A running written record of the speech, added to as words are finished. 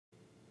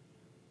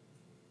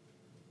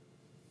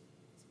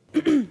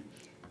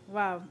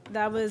Wow,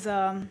 that was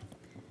an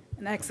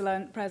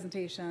excellent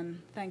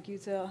presentation. Thank you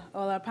to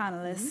all our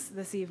panelists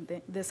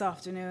this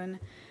afternoon.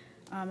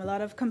 A lot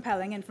of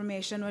compelling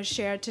information was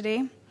shared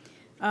today.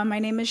 My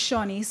name is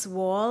Shaunice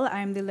Wall.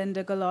 I'm the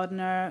Linda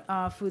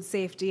Golodner Food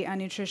Safety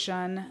and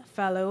Nutrition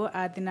Fellow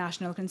at the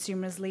National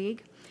Consumers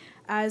League.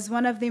 As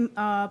one of the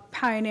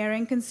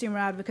pioneering consumer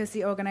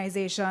advocacy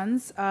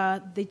organizations,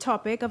 the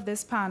topic of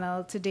this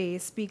panel today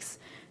speaks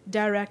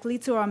directly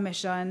to our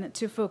mission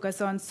to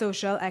focus on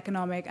social,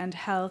 economic, and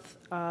health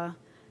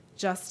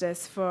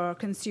justice for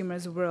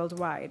consumers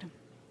worldwide.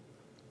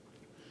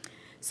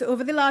 So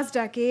over the last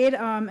decade,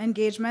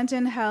 engagement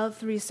in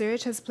health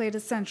research has played a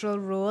central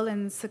role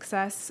in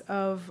success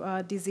of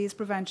disease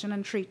prevention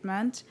and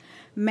treatment.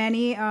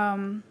 Many,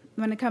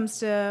 when it comes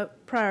to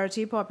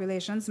priority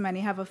populations, many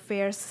have a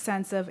fierce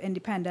sense of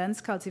independence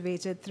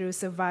cultivated through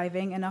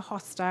surviving in a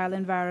hostile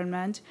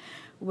environment,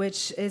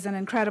 which is an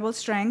incredible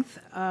strength,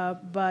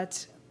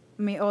 but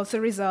may also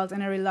result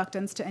in a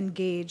reluctance to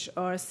engage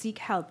or seek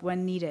help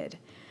when needed.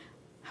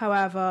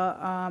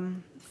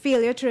 However,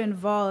 failure to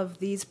involve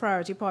these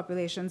priority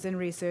populations in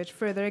research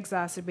further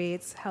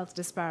exacerbates health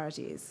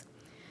disparities.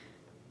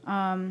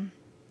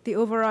 The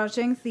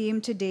overarching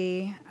theme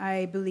today,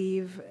 I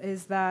believe,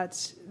 is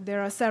that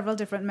there are several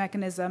different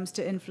mechanisms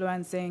to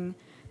influencing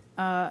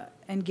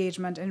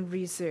engagement in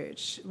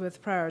research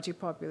with priority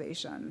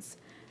populations.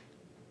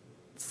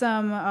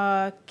 Some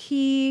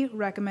key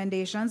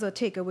recommendations or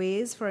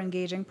takeaways for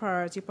engaging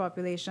priority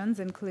populations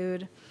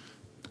include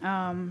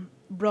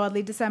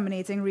broadly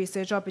disseminating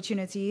research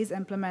opportunities,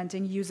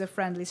 implementing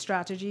user-friendly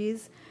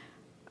strategies,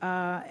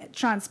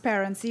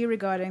 transparency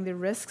regarding the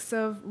risks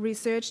of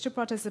research to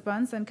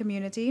participants and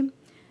community,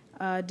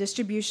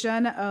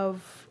 distribution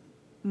of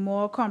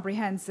more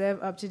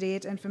comprehensive,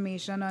 up-to-date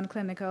information on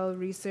clinical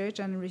research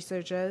and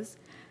researchers,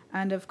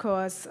 and of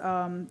course,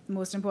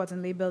 most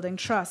importantly, building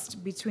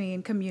trust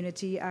between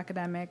community,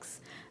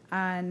 academics,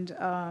 and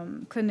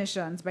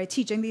clinicians by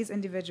teaching these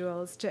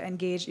individuals to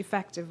engage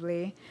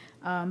effectively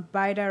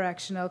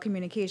bi-directional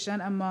communication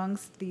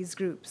amongst these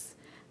groups.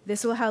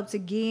 This will help to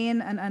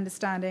gain an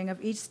understanding of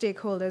each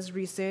stakeholder's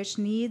research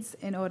needs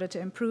in order to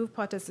improve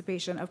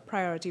participation of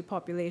priority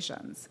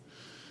populations.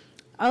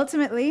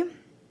 Ultimately,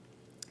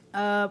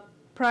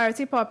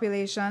 priority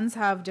populations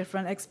have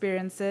different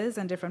experiences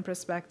and different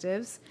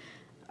perspectives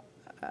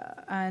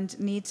and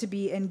need to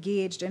be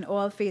engaged in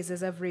all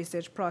phases of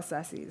research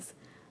processes.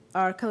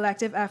 Our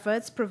collective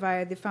efforts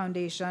provide the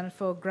foundation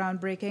for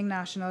groundbreaking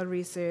national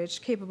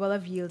research capable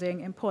of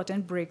yielding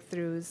important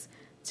breakthroughs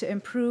to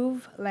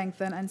improve,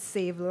 lengthen, and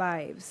save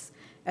lives,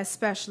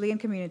 especially in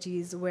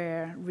communities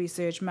where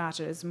research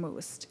matters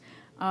most.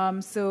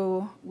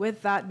 So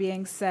with that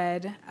being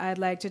said, I'd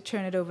like to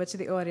turn it over to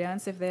the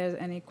audience if there's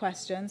any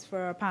questions for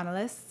our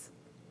panelists.